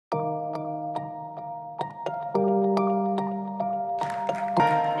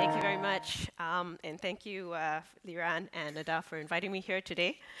And thank you, Liran and Nadav, for inviting me here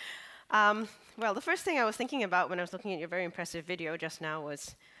today. Well, the first thing I was thinking about when I was looking at your very impressive video just now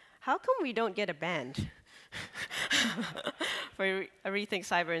was, how come we don't get a band for a Rethink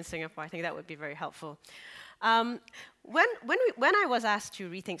Cyber in Singapore? I think that would be very helpful. When I was asked to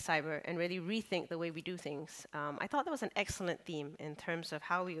rethink cyber and really rethink the way we do things, I thought that was an excellent theme in terms of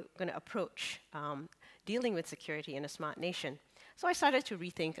how we're going to approach dealing with security in a smart nation. So I started to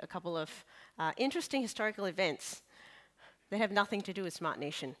rethink a couple of interesting historical events that have nothing to do with smart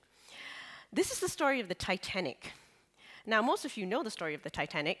nation. This is the story of the Titanic. Now, most of you know the story of the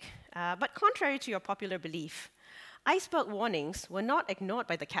Titanic, but contrary to your popular belief, iceberg warnings were not ignored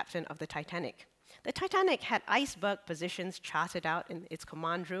by the captain of the Titanic. The Titanic had iceberg positions charted out in its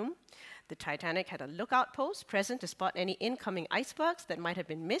command room. The Titanic had a lookout post present to spot any incoming icebergs that might have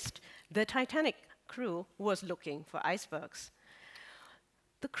been missed. The Titanic crew was looking for icebergs.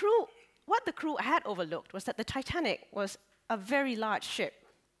 What the crew had overlooked was that the Titanic was a very large ship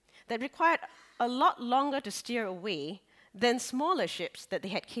that required a lot longer to steer away than smaller ships that they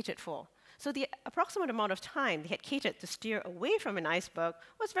had catered for. So the approximate amount of time they had catered to steer away from an iceberg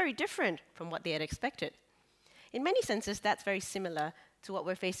was very different from what they had expected. In many senses, that's very similar to what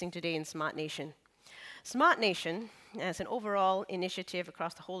we're facing today in Smart Nation. Smart Nation, as an overall initiative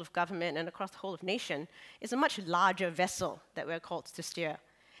across the whole of government and across the whole of nation, is a much larger vessel that we're called to steer.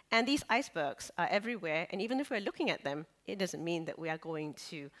 And these icebergs are everywhere, and even if we're looking at them, it doesn't mean that we are going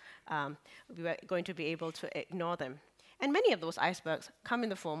to be able to ignore them. And many of those icebergs come in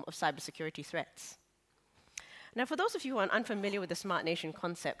the form of cybersecurity threats. Now, for those of you who are unfamiliar with the Smart Nation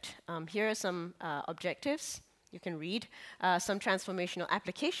concept, here are some objectives you can read. Some transformational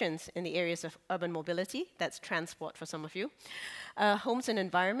applications in the areas of urban mobility, that's transport for some of you. Homes and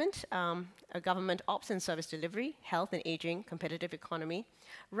environment, government ops and service delivery, health and aging, competitive economy.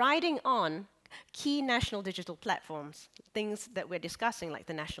 Riding on key national digital platforms, things that we're discussing like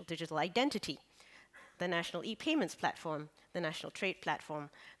the National Digital Identity, the National E-Payments Platform, the National Trade Platform,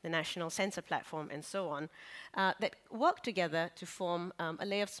 the National Sensor Platform, and so on, that work together to form a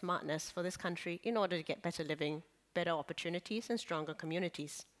layer of smartness for this country in order to get better living, better opportunities, and stronger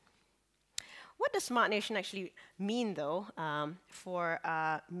communities. What does Smart Nation actually mean, though, for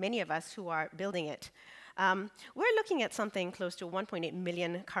many of us who are building it? We're looking at something close to 1.8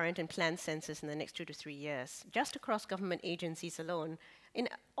 million current and planned sensors in the next 2 to 3 years, just across government agencies alone, in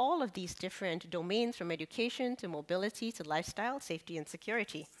all of these different domains, from education to mobility to lifestyle, safety, and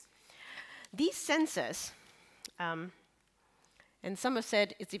security. These sensors, and some have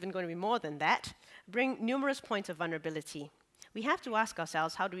said it's even going to be more than that, bring numerous points of vulnerability. We have to ask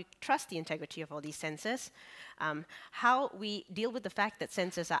ourselves, how do we trust the integrity of all these sensors? How we deal with the fact that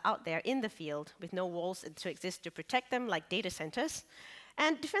sensors are out there in the field with no walls to exist to protect them, like data centers.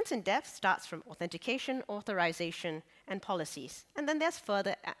 And defense in depth starts from authentication, authorization, and policies. And then there's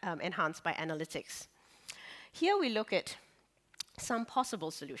further enhanced by analytics. Here we look at some possible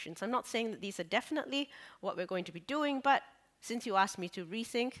solutions. I'm not saying that these are definitely what we're going to be doing, but since you asked me to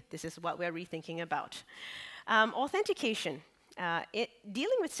rethink, this is what we're rethinking about. Authentication.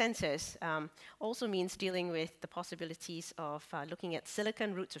 Dealing with sensors also means dealing with the possibilities of looking at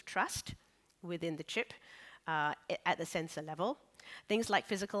silicon roots of trust within the chip at the sensor level. Things like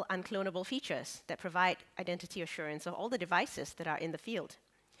physical unclonable features that provide identity assurance of all the devices that are in the field.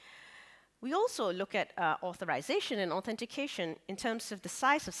 We also look at authorization and authentication in terms of the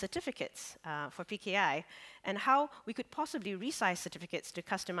size of certificates for PKI and how we could possibly resize certificates to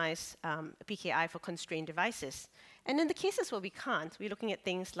customize PKI for constrained devices. And in the cases where we can't, we're looking at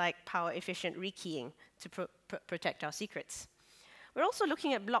things like power-efficient rekeying to protect our secrets. We're also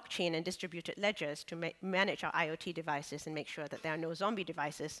looking at blockchain and distributed ledgers to manage our IoT devices and make sure that there are no zombie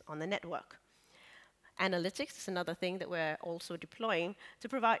devices on the network. Analytics is another thing that we're also deploying to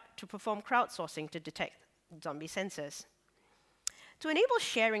perform crowdsourcing to detect zombie sensors. To enable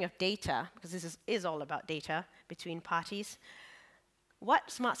sharing of data, because this is all about data between parties, what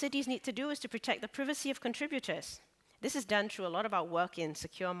smart cities need to do is to protect the privacy of contributors. This is done through a lot of our work in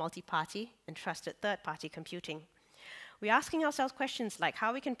secure multi-party and trusted third-party computing. We're asking ourselves questions like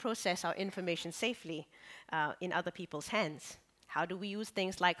how we can process our information safely in other people's hands. How do we use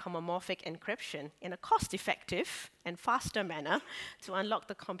things like homomorphic encryption in a cost-effective and faster manner to unlock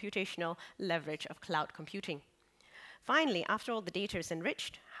the computational leverage of cloud computing? Finally, after all the data is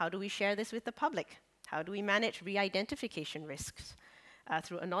enriched, how do we share this with the public? How do we manage re-identification risks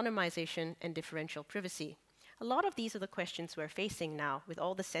through anonymization and differential privacy? A lot of these are the questions we're facing now with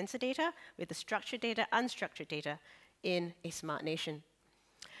all the sensor data, with the structured data, unstructured data in a smart nation.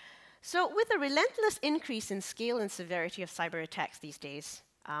 So with the relentless increase in scale and severity of cyber attacks these days,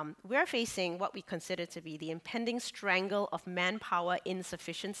 we're facing what we consider to be the impending strangle of manpower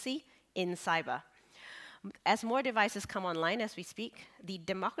insufficiency in cyber. As more devices come online as we speak, the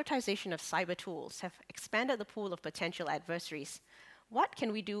democratization of cyber tools have expanded the pool of potential adversaries. What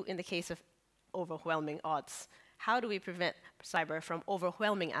can we do in the case of overwhelming odds? How do we prevent cyber from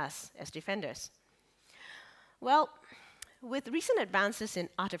overwhelming us as defenders? Well, with recent advances in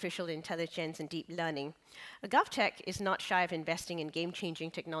artificial intelligence and deep learning, GovTech is not shy of investing in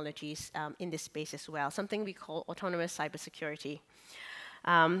game-changing technologies in this space as well, something we call autonomous cybersecurity.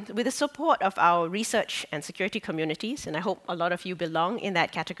 With the support of our research and security communities, and I hope a lot of you belong in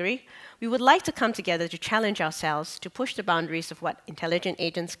that category, we would like to come together to challenge ourselves to push the boundaries of what intelligent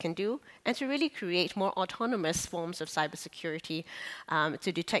agents can do and to really create more autonomous forms of cybersecurity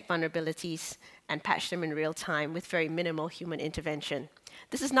to detect vulnerabilities and patch them in real time with very minimal human intervention.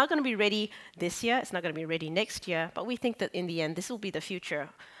 This is not going to be ready this year, it's not going to be ready next year, but we think that in the end this will be the future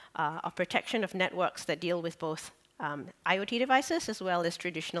of protection of networks that deal with both IoT devices as well as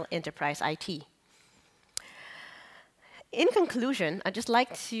traditional enterprise IT. In conclusion, I'd just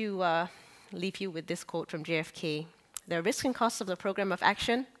like to leave you with this quote from JFK. There are risks and costs of the program of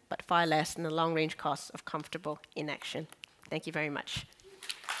action, but far less than the long-range costs of comfortable inaction. Thank you very much.